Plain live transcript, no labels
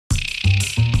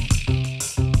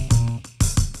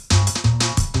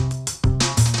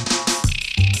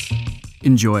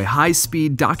Enjoy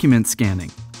high-speed document scanning,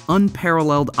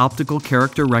 unparalleled optical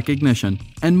character recognition,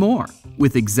 and more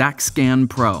with ExactScan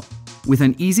Pro. With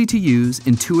an easy-to-use,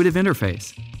 intuitive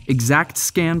interface,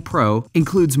 ExactScan Pro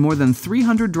includes more than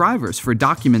 300 drivers for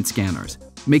document scanners,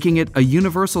 making it a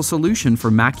universal solution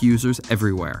for Mac users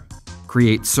everywhere.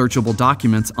 Create searchable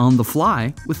documents on the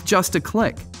fly with just a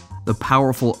click. The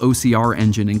powerful OCR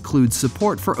engine includes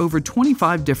support for over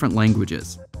 25 different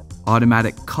languages.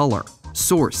 Automatic color,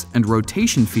 source, and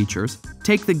rotation features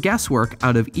take the guesswork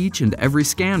out of each and every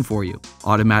scan for you,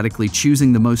 automatically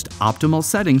choosing the most optimal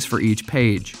settings for each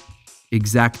page.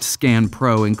 ExactScan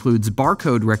Pro includes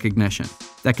barcode recognition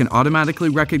that can automatically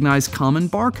recognize common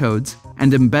barcodes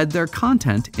and embed their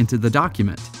content into the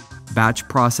document. Batch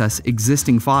process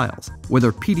existing files,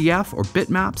 whether PDF or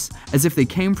bitmaps, as if they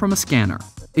came from a scanner.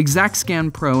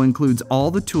 ExactScan Pro includes all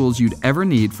the tools you'd ever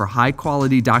need for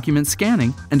high-quality document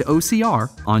scanning and OCR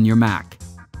on your Mac.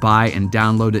 Buy and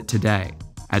download it today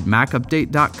at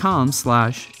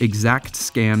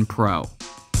MacUpdate.com/ExactScan Pro.